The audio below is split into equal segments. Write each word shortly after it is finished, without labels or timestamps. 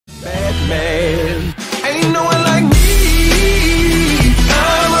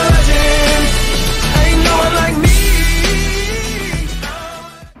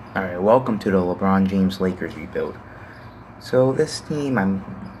welcome to the LeBron James Lakers rebuild. So this team, I'm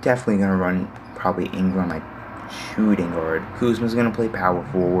definitely going to run probably Ingram at shooting guard. Kuzma's going to play power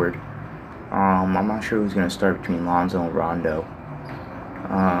forward. I'm not sure who's going to start between Lonzo and Rondo.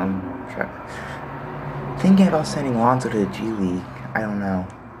 Thinking about sending Lonzo to the G League, I don't know.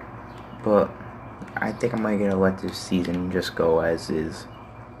 But I think I'm going to let this season just go as is.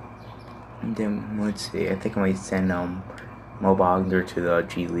 And then, let's see, I think I might send Mo Wagner to the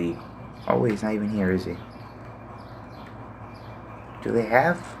G League. Oh wait, he's not even here, is he? Do they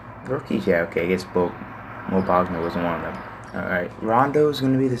have rookies? Yeah, okay, I guess both. Mo Wagner wasn't one of them. Alright, Rondo's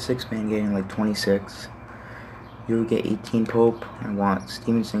going to be the sixth man, getting like 26. You get 18 Pope. I want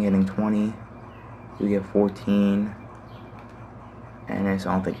Stevenson getting 20. You get 14. And I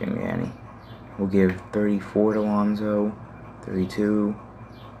don't think you're going to get any. We'll give 34 to Lonzo. 32.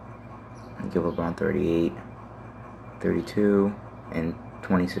 I'll give LeBron 38. 32. And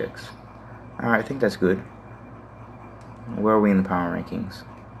 26. Alright, I think that's good. Where are we in the power rankings?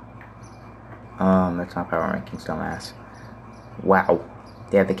 That's not power rankings, dumbass. Wow.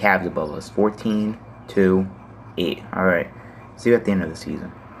 They have the Cavs above us. 14, 2, 8. Alright. See you at the end of the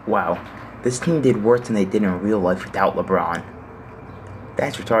season. Wow. This team did worse than they did in real life without LeBron.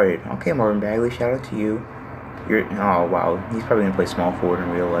 That's retarded. Okay, Marvin Bagley, shout out to you. Oh, wow. He's probably going to play small forward in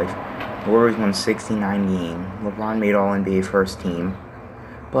real life. Warriors won 69 games. LeBron made All-NBA first team.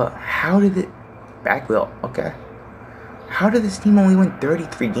 But how did it... Backwheel. Okay. How did this team only win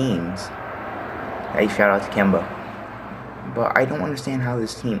 33 games? Hey, shout out to Kemba. But I don't understand how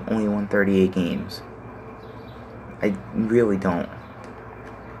this team only won 38 games. I really don't.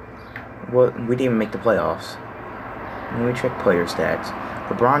 Well, we didn't even make the playoffs. Let me check player stats.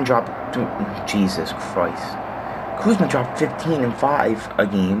 LeBron dropped... Jesus Christ. Kuzma dropped 15 and 5 a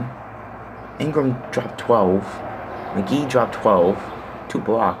game. Ingram dropped 12. McGee dropped 12. 2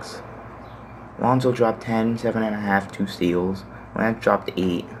 blocks. Lonzo dropped 10, 7.5, 2 steals. Lance dropped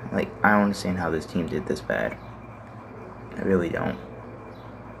 8. Like, I don't understand how this team did this bad. I really don't.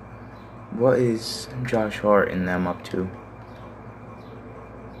 What is Josh Hart and them up to?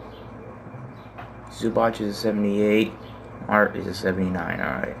 Zubac is a 78. Hart is a 79.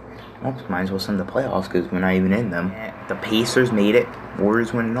 Alright. Well, might as well send the playoffs because we're not even in them. The Pacers made it.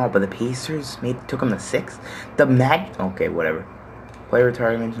 Warriors win and all, but the Pacers took them to 6th. The okay, whatever. Player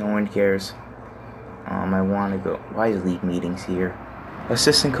retirement, no one cares. I want to go. Why is league meetings here?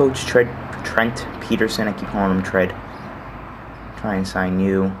 Assistant coach Trent Peterson. I keep calling him Tread. Try and sign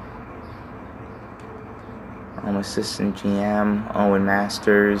you. Assistant GM Owen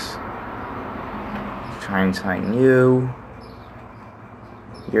Masters. Try and sign you.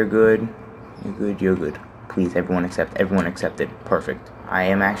 You're good. You're good. You're good. Please, everyone accept. Everyone accepted. Perfect. I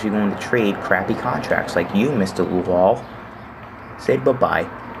am actually going to trade crappy contracts like you, Mr. Luval. Say bye-bye.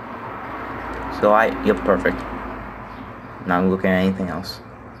 So yep, perfect. Not looking at anything else.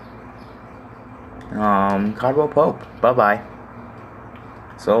 Caldwell Pope. Bye-bye.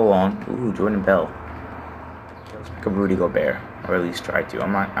 So long. Ooh, Jordan Bell. Let's pick up Rudy Gobert. Or at least try to.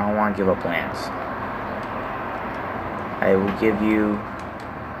 I don't want to give up Lance. I will give you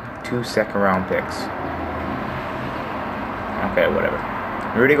 2 second-round picks. Okay, whatever.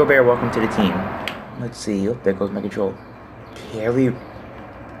 Rudy Gobert, welcome to the team. Let's see. Oh, there goes my control. Harry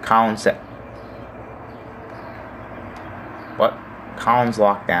Collins set. What? Collins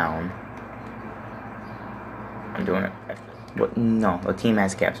locked down. I'm doing it. What? No, the team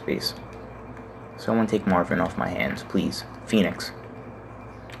has cap space. Someone take Marvin off my hands, please. Phoenix.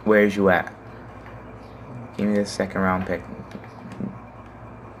 Where's you at? Give me this second round pick.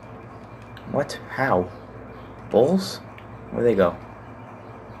 What? How? Bulls? Where'd they go?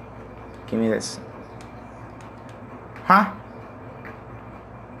 Give me this. Huh?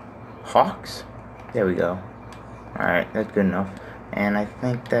 Hawks? There we go. Alright, that's good enough. And I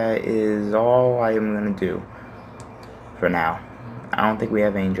think that is all I am going to do for now. I don't think we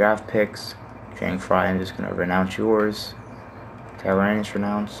have any draft picks. Jang Fry, I'm just going to renounce yours. Taylor Ennis,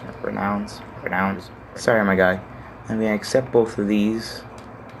 renounce. Sorry, my guy. I'm going to accept both of these.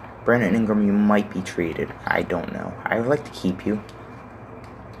 Brandon Ingram, you might be traded. I don't know. I would like to keep you.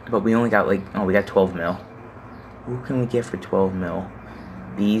 But we only got like, we got 12 mil. Who can we get for 12 mil?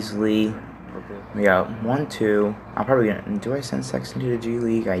 Beasley. We got 1, 2. I'm probably gonna. Do I send Sexton to the G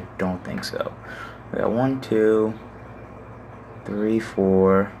League? I don't think so. We got 1, 2, 3,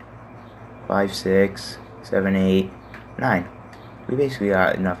 4, 5, 6, 7, 8, 9. We basically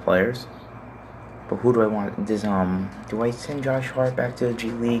got enough players. But who do I want? Do I send Josh Hart back to the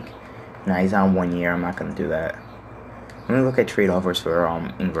G League? Nah, he's on 1 year. I'm not gonna do that. Let me look at trade offers for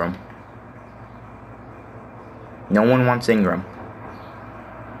Ingram. No one wants Ingram.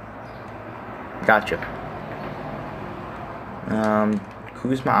 Gotcha.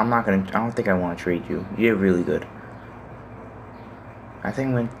 Kuzma, I don't think I want to trade you. You're really good. I think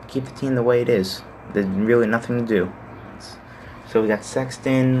I'm going to keep the team the way it is. There's really nothing to do. So we got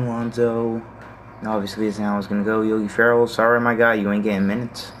Sexton, Lonzo. Obviously, this is how it's going to go. Yogi Ferrell, sorry, my guy, you ain't getting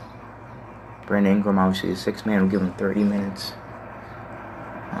minutes. Brandon Ingram, obviously, is 6-man. We'll give him 30 minutes.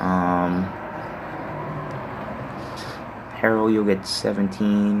 Harold, you'll get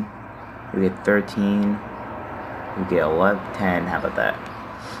 17. You'll get 13. You'll get 11, 10. How about that?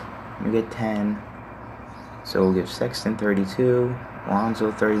 You get 10. So we'll give Sexton 32.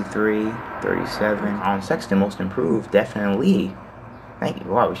 Lonzo 33. 37. Sexton, most improved. Definitely. Thank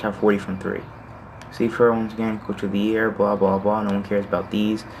you. Wow, we shot 40 from 3. See, for once again, coach of the year. Blah, blah, blah. No one cares about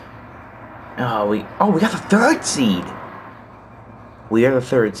these. We got the 3rd seed. We are the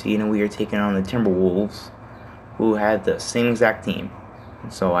 3rd seed, and we are taking on the Timberwolves, who had the same exact team.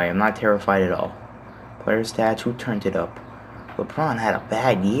 So I am not terrified at all. Player stats, who turned it up? LeBron had a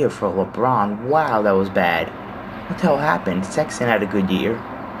bad year for LeBron. Wow, that was bad. What the hell happened? Sexton had a good year.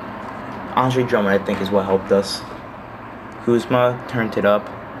 Andre Drummond, I think, is what helped us. Kuzma turned it up.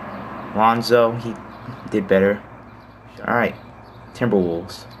 Lonzo, he did better. Alright,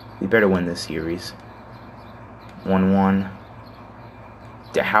 Timberwolves. We better win this series. 1-1.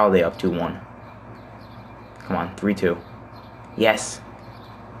 How are they up 2-1? Come on, 3-2. Yes.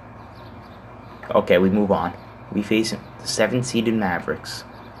 Okay, we move on. We face the 7-seeded Mavericks.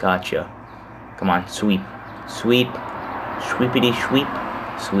 Gotcha. Come on, sweep. Sweep. Sweepity sweep.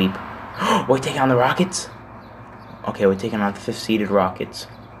 Sweep. We're taking on the Rockets? Okay, we're taking on the 5th-seeded Rockets.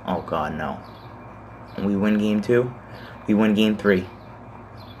 Oh, God, no. And we win game 2. We win game 3.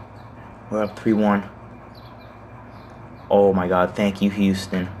 We're up 3-1. Oh, my God. Thank you,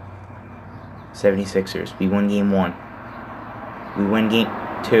 Houston. 76ers. We win game 1. We win game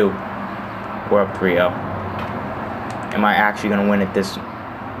 2. We're up 3-0. Am I actually going to win it this...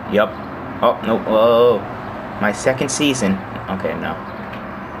 Yup. Oh, no. Whoa. My 2nd season. Okay, no.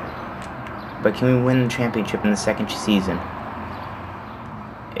 But can we win the championship in the 2nd season?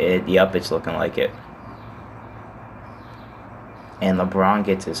 Yup, it's looking like it. And LeBron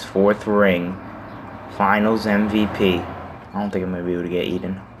gets his 4th ring. Finals MVP. I don't think I'm going to be able to get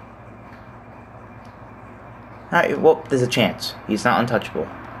Eden. Alright, well, there's a chance. He's not untouchable.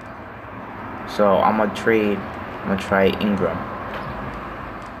 So, I'm going to try Ingram.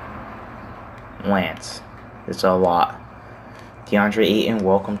 Lance. It's a lot. DeAndre Ayton,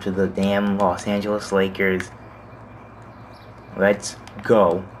 welcome to the damn Los Angeles Lakers. Let's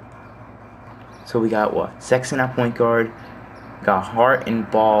go. So we got what? Sexton at point guard. Got Hart and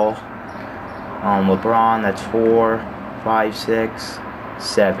Ball. LeBron, that's 4, 5, 6,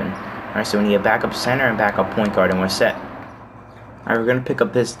 7. Alright, so we need a backup center and backup point guard, and we're set. Alright, we're going to pick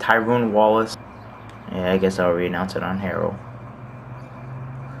up this Tyrone Wallace. Yeah, I guess I'll re-announce it on Harold.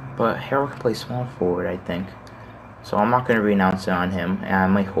 But Harold can play small forward, I think. So I'm not going to re-announce it on him, and I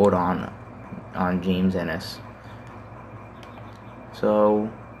might hold on James Ennis. So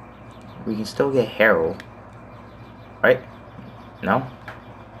we can still get Harold. Right? No?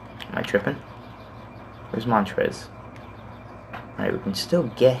 Am I tripping? Where's Montrez? Alright, we can still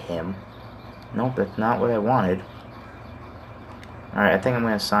get him. Nope, that's not what I wanted. Alright, I think I'm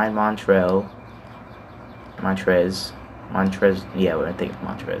going to sign Montrez. Yeah, I think it's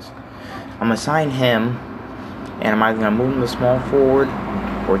Montrez. I'm going to sign him. And I'm either going to move him to small forward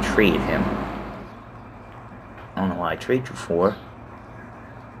or trade him. I don't know why I trade you for.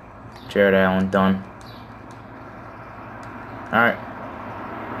 Jared Allen, done. Alright.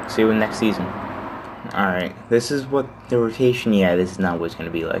 See you next season. Alright. This is what the rotation, yeah, this is not what it's going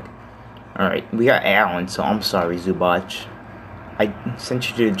to be like. Alright. We got Allen, so I'm sorry, Zubac. I sent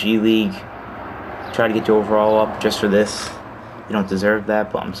you to the G League. Try to get you overall up just for this. You don't deserve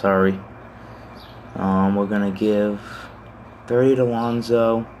that, but I'm sorry. We're going to give 30 to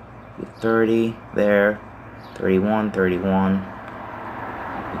Lonzo. 30 there. 31, 31.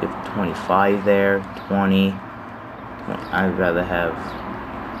 We give 25 there. 20. I'd rather have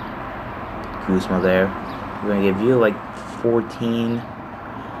Kuzma there. We're going to give you like 14.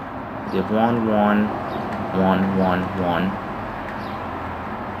 Give 1, 1, 1, 1, 1.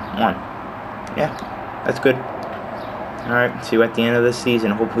 1. Yeah, that's good. Alright, see you at the end of the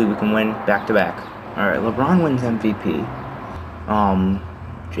season. Hopefully we can win back-to-back. Alright, LeBron wins MVP.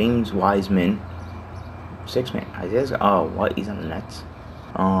 James Wiseman. 6-man. Isaiah's... Oh, what? He's on the Nets.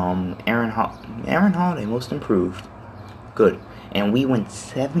 Aaron Holiday, most improved. Good. And we went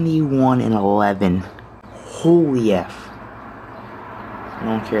 71-11. Holy F.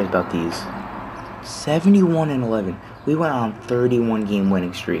 No one cares about these. 71-11. We went on 31 game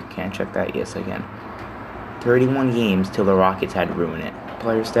winning streak. Can I check that? Yes, I can. 31 games till the Rockets had to ruin it.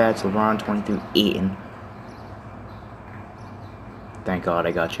 Player stats, LeBron 23, Aiden. Thank God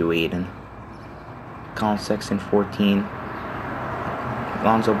I got you, Aiden. Colin Sexton 14.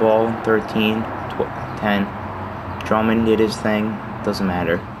 Lonzo Ball 13, 10. Drummond did his thing. Doesn't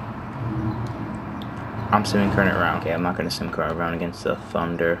matter. I'm simming current round. Okay, I'm not gonna sim current round against the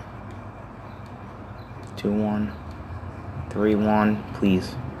Thunder. 2-1. 3-1.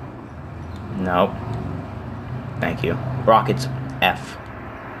 Please. Nope. Thank you. Rockets F.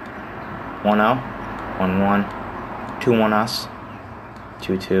 1-0. 1-1. 2-1 us.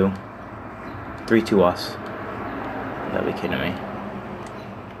 2-2. 3-2 us. You gotta be kidding me.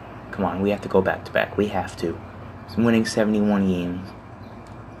 Come on, we have to go back to back. We have to. It's winning 71 games.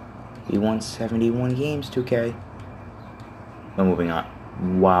 We won 71 games, 2K. We're moving on.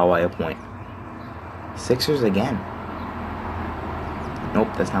 Wow, by a point. Sixers again. Nope,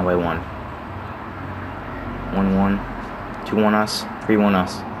 that's not what I won. 1-1. 2-1 us. 3-1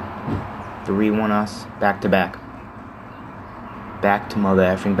 us. 3-1 us. Back to back. Back to mother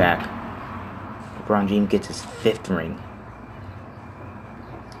effing back. LeBron James gets his 5th ring.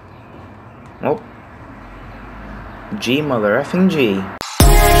 Well, G mother effing G.